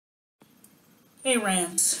Hey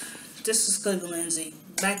Rams, this is Lindsey,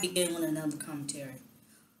 back again with another commentary.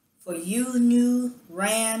 For you new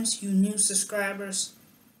Rams, you new subscribers,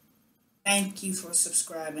 thank you for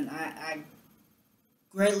subscribing. I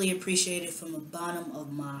greatly appreciate it from the bottom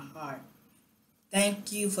of my heart.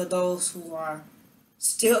 Thank you for those who are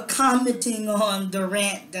still commenting on the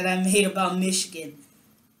rant that I made about Michigan.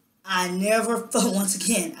 I never thought, once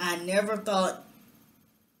again, I never thought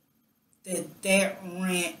that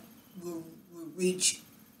rant would reach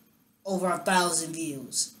over 1,000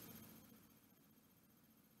 views.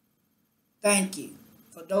 Thank you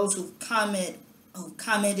for those who commented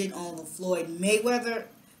on the Floyd Mayweather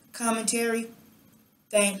commentary.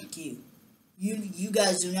 Thank you. You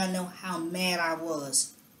guys do not know how mad I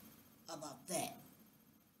was about that.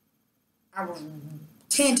 I was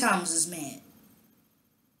 10 times as mad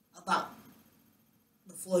about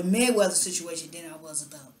the Floyd Mayweather situation than I was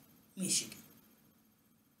about Michigan.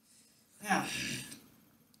 Now,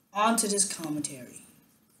 on to this commentary.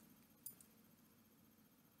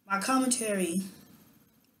 My commentary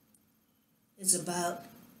is about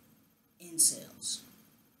incels.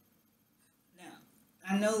 Now,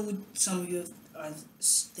 I know some of you are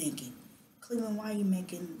thinking, Cleveland, why are you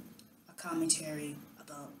making a commentary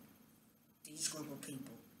about these group of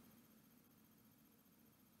people?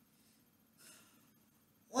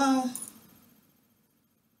 Well,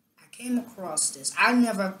 I came across this. I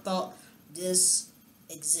never thought this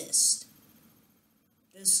exists.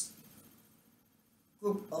 This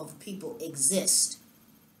group of people exist.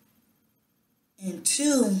 And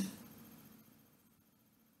two,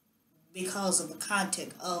 because of the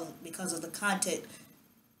content of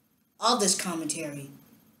this commentary,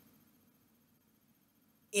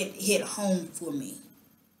 it hit home for me.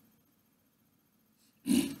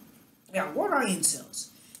 Now, what are incels?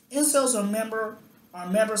 Incels are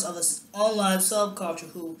members of an online subculture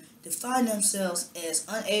who define themselves as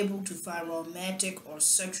unable to find romantic or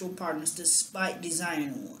sexual partners despite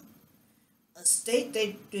desiring one. A state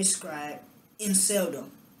they describe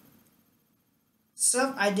inceldom.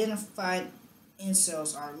 Self-identified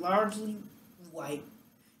incels are largely white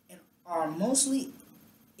and are mostly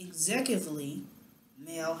executively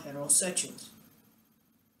male heterosexuals.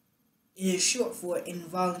 It is short for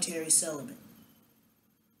involuntary celibate.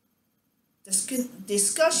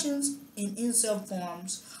 Discussions in incel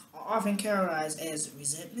forums are often characterized as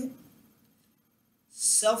resentment,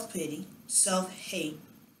 self-pity, self-hate,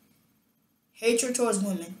 hatred towards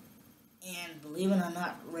women, and, believe it or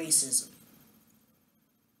not, racism.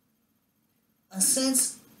 A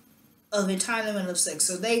sense of entitlement of sex.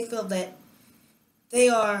 So they feel that they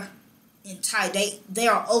are entitled, they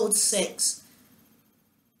are owed sex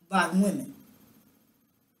by women.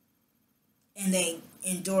 And they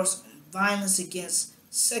endorse violence against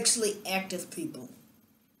sexually active people.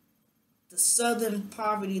 The Southern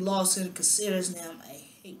Poverty Law Center considers them a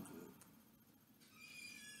hate group.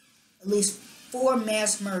 At least 4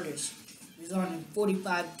 mass murders, resulting in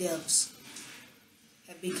 45 deaths,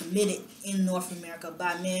 have been committed in North America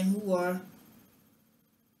by men who are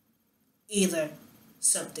either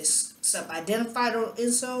self-identified or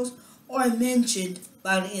incels or mentioned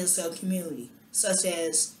by the incel community, such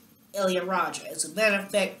as Elliot Rodger. As a matter of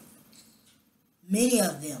fact, many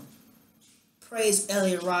of them praised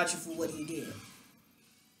Elliot Rodger for what he did.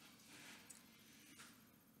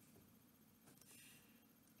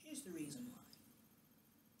 Here's the reason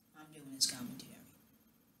why I'm doing this commentary.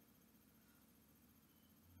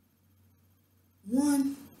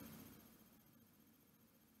 One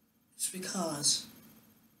is because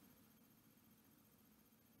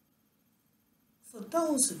for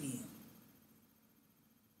those of you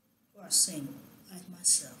who are single, like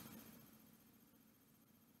myself,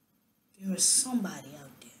 there is somebody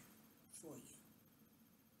out there for you.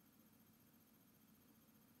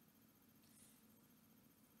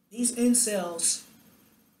 These incels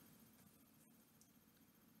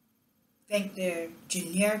think they're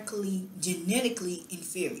genetically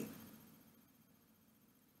inferior.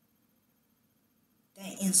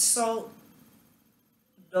 They insult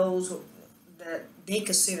those that they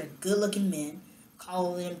consider good-looking men,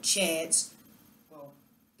 call them Chads. Well,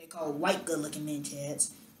 they call white good-looking men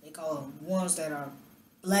Chads. They call them ones that are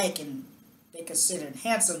black and they consider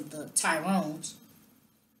handsome the Tyrones.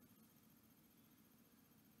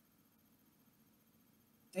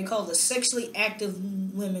 They call the sexually active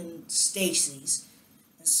women Stacys,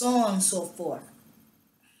 and so on and so forth.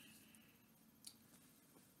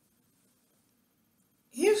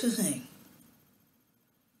 Here's the thing.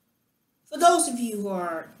 For those of you who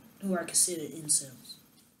are considered incels,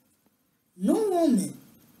 no woman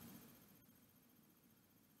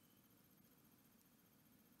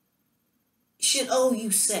should owe you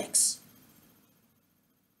sex.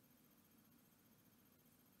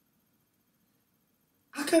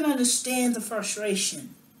 I can understand the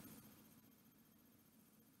frustration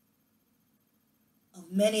of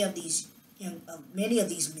many of these men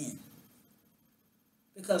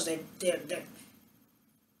because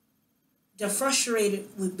they're frustrated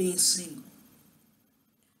with being single.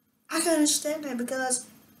 I can understand that because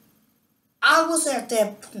I was at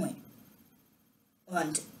that point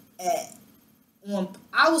on at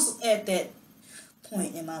I was at that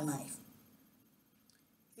point in my life.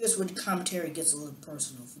 Here's where the commentary gets a little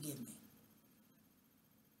personal. Forgive me.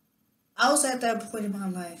 I was at that point in my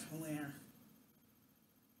life where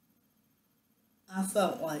I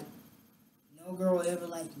felt like no girl will ever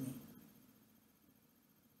like me.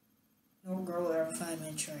 No girl will ever find me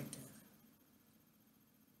attractive.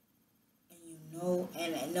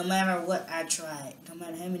 And no matter what I tried, no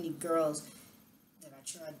matter how many girls that I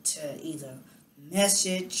tried to either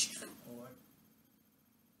message or,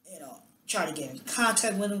 try to get in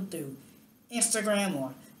contact with them through Instagram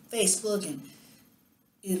or Facebook, and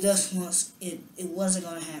it wasn't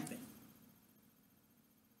gonna happen.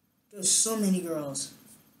 There's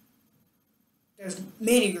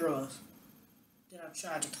many girls that I've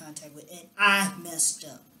tried to contact with, and I messed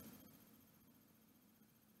up.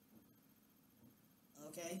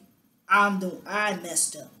 Okay? I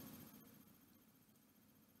messed up.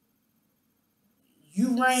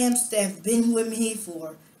 You Rams that have been with me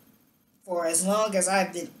for as long as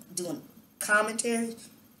I've been doing commentary,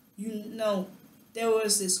 you know there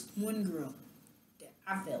was this one girl that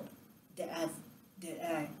I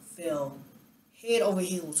fell head over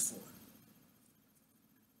heels for.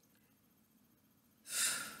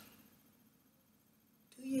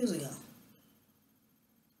 2 years ago,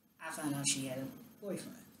 I found out she had a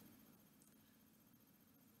boyfriend.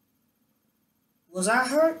 Was I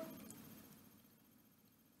hurt?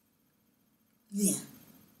 Yeah.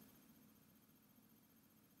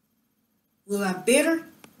 Was I bitter?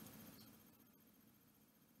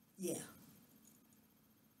 Yeah.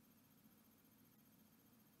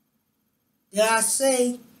 Did I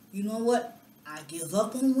say, you know what, I give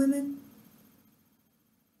up on women?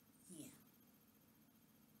 Yeah.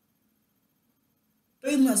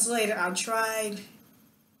 3 months later, I tried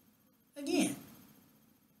again.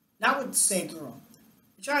 Not with the same girl.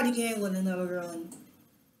 I tried again with another girl, and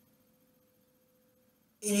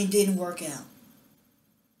it didn't work out.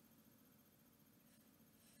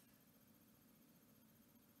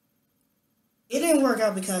 It didn't work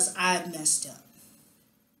out because I messed up.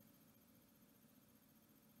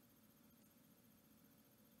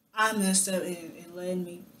 I messed up, and it led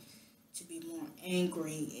me to be more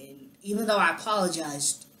angry. And even though I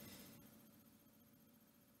apologized,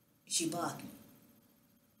 she blocked me.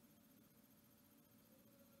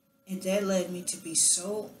 And that led me to be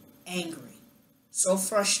so angry, so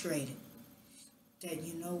frustrated, that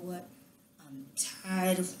you know what? I'm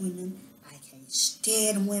tired of women. I can't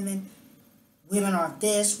stand women. Women are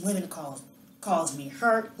this. Women cause me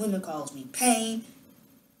hurt. Women cause me pain.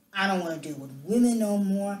 I don't want to deal with women no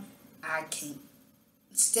more. I can't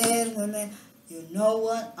stand women. You know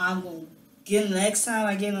what? I'm going to get next time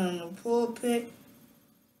I get on the pulpit.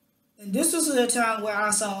 And this was the time where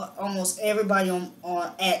I saw almost everybody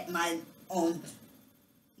at my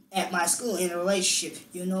school in a relationship.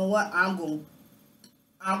 You know what? I'm gonna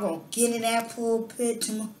get in that pulpit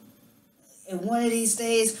and one of these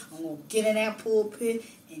days I'm gonna get in that pulpit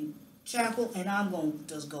in chapel, and I'm gonna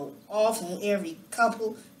just go off on every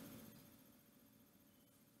couple.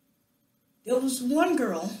 There was one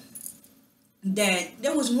girl that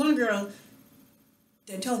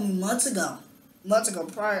told me months ago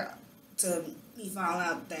prior to me finding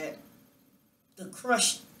out that the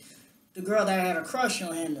girl that I had a crush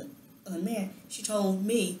on, and the man, she told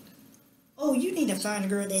me, "Oh, you need to find a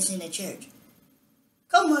girl that's in the church."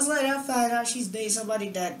 A couple months later, I find out she's dating somebody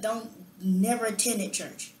that never attended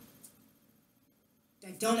church.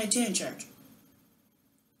 That don't attend church.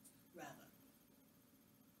 Rather.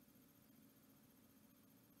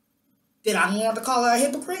 Did I want to call her a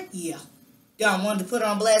hypocrite? Yeah. Did I want to put her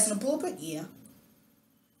on blast in the pulpit? Yeah.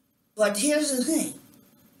 But here's the thing.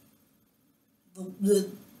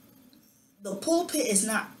 The pulpit is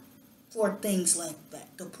not for things like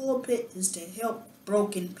that. The pulpit is to help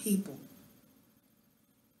broken people.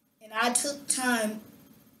 And I took time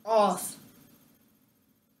off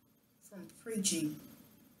from preaching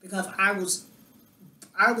because I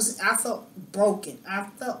felt broken. I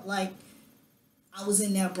felt like I was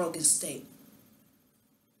in that broken state.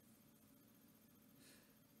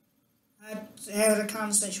 I had a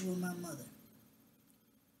conversation with my mother.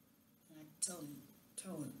 And I told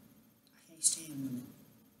her, I can't stand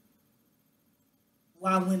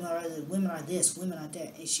why women are this, women are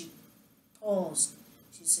that. And she paused.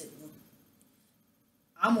 She said, well,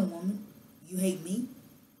 I'm a woman. You hate me?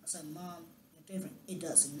 I said, Mom, you're different. It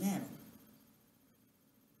doesn't matter.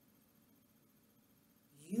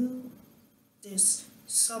 There's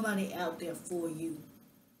somebody out there for you.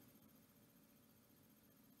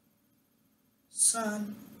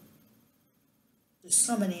 Son, there's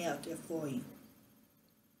somebody out there for you.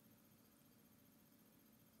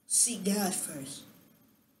 Seek God first.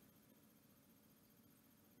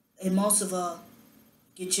 And most of all,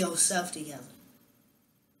 get yourself together.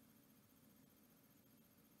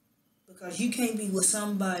 Because you can't be with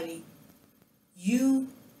somebody. You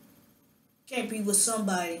can't be with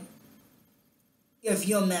somebody if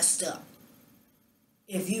you're messed up.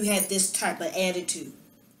 If you had this type of attitude.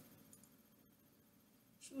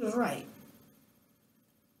 She was right.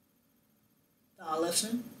 Y'all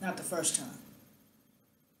listen, not the first time.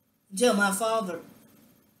 Until my father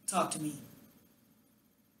talked to me.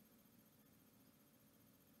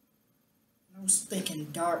 I was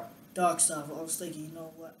thinking dark stuff. I was thinking, you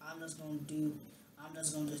know what, I'm just going to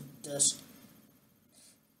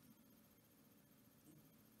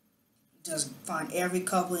just find every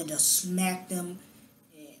couple and just smack them.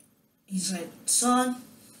 And he said, son,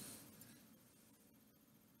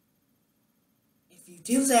 if you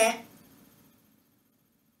do that,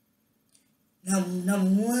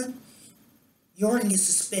 number one, you're going to get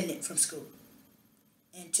suspended from school.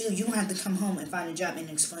 And two, you don't have to come home and find a job and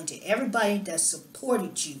explain to everybody that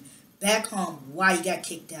supported you back home why you got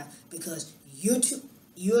kicked out. Because you're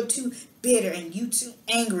too bitter and you too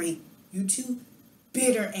angry. You're too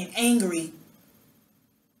bitter and angry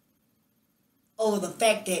over the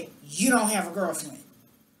fact that you don't have a girlfriend.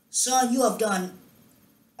 Son, you have done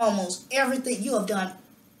almost everything. You have done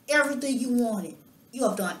everything you wanted. You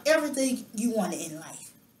have done everything you wanted in life.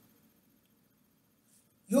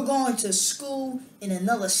 You're going to school in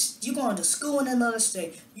another state.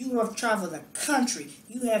 You have traveled the country.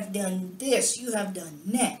 You have done this. You have done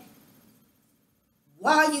that.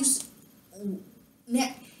 Why are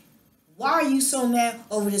you so mad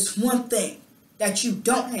over this one thing that you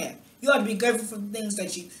don't have? You ought to be grateful for the things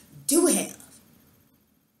that you do have.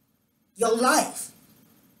 Your life.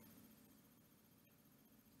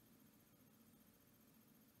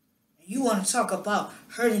 And you want to talk about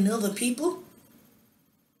hurting other people?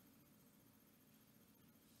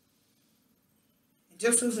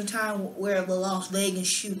 This was the time where the Las Vegas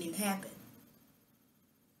shooting happened.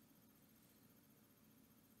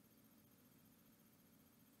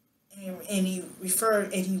 And he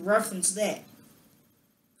referenced that.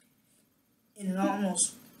 And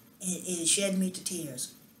it shed me to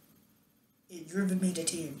tears. It driven me to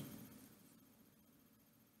tears.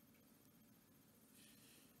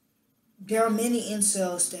 There are many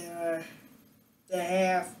incels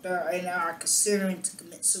that are considering to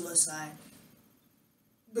commit suicide.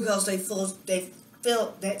 Because they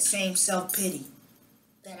felt that same self-pity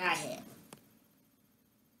that I had.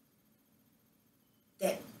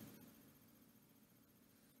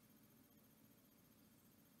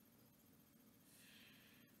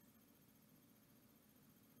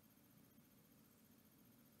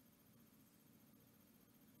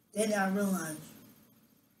 Then I realized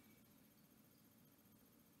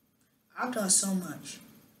I've done so much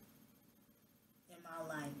in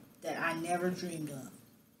my life that I never dreamed of.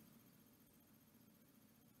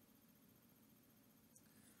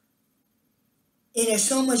 And there's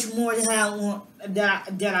so much more that I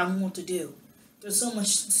want to do. There's so much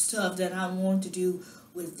stuff that I want to do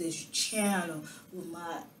with this channel, with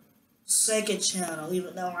my second channel,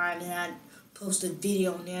 even though I had posted a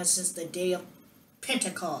video on there since the day of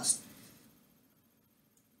Pentecost.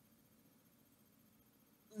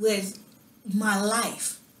 With my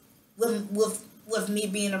life, with me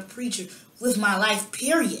being a preacher, with my life,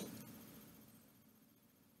 period.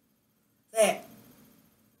 That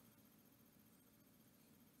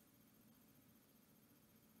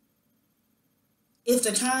if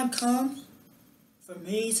the time comes for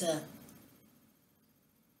me to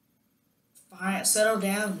settle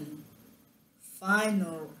down and find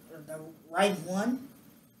the right one,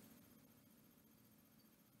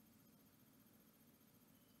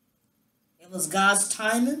 it was God's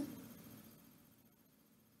timing,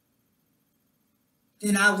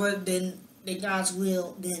 then God's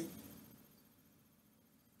will, then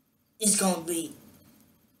it's going to be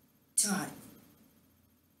time.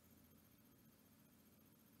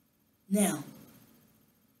 Now,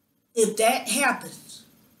 if that happens,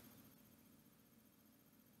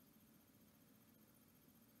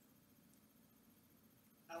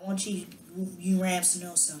 I want you Rams to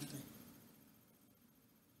know something.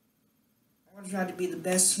 I I'm trying to be the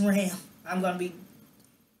best Ram. I'm gonna be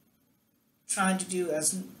trying to do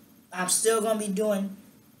as I'm still gonna be doing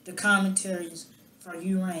the commentaries for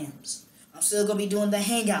you Rams. I'm still gonna be doing the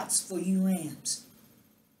hangouts for you Rams.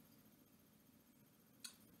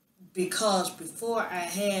 Because before I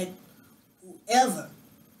had whoever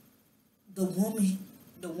the woman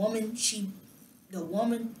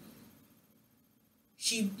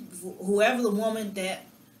whoever the woman that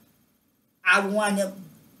I wound up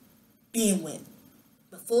being with.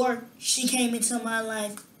 Before she came into my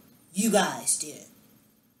life, you guys did.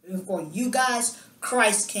 Before you guys,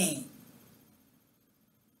 Christ came.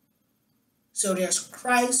 So there's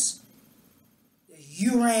Christ, there's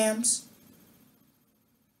you Rams,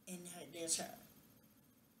 and there's her.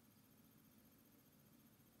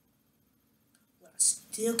 Will I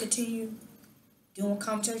still continue doing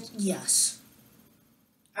commentary? Yes.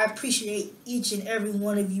 I appreciate each and every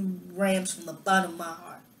one of you Rams from the bottom of my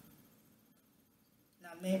heart.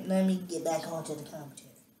 Now, let me get back onto the commentary.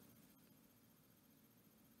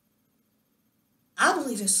 I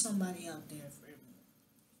believe there's somebody out there for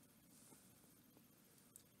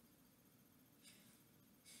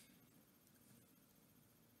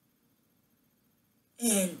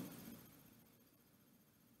everyone. And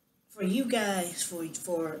for you guys,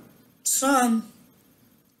 for some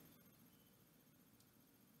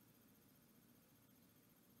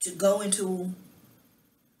to go into,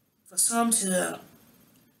 for some to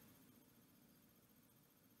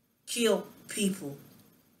kill people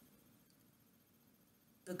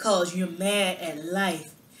because you're mad at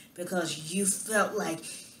life, because you felt like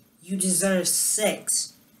you deserve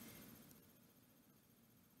sex.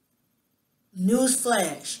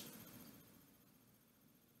 Newsflash.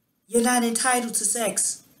 You're not entitled to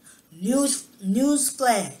sex.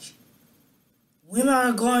 Newsflash. Women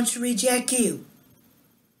are going to reject you.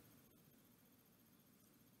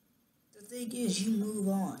 The thing is, you move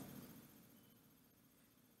on.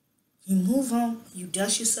 You move on, you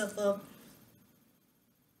dust yourself up,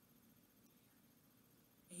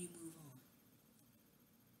 and you move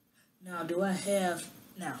on. Do I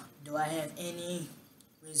have any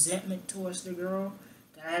resentment towards the girl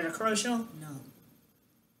that I had a crush on? No.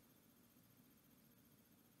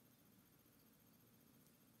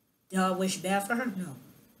 Do I wish bad for her? No.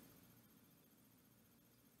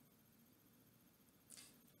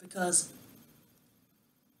 Because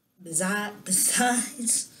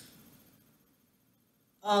besides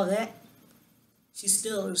all that, she's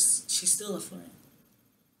still a friend,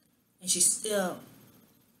 and she's still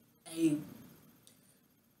a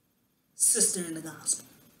sister in the gospel.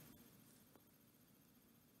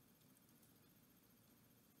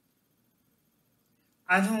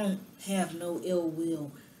 I don't have no ill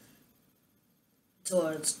will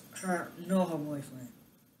towards her nor her boyfriend.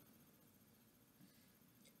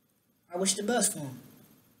 I wish the best for him.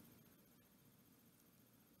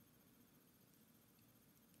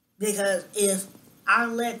 Because if I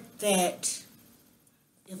let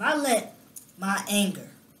my anger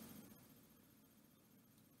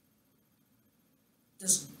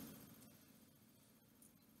just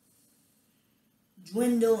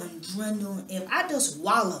dwindle and dwindle, if I just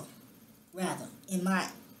wallow, rather, in my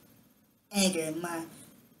anger, in my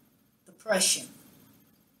depression.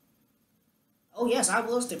 Oh yes, I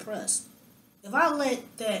was depressed. If I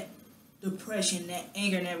let that depression, that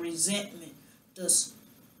anger, and that resentment just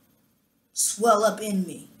swell up in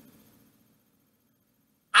me,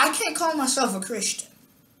 I can't call myself a Christian.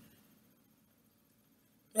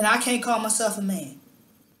 And I can't call myself a man.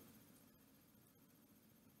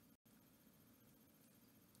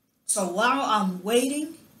 So while I'm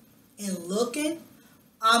waiting and looking,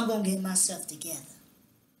 I'm going to get myself together.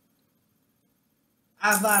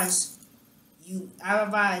 I advise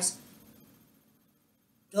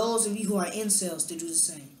those of you who are incels to do the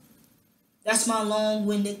same. That's my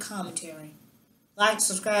long-winded commentary. Like,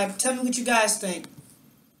 subscribe, tell me what you guys think.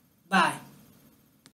 Bye.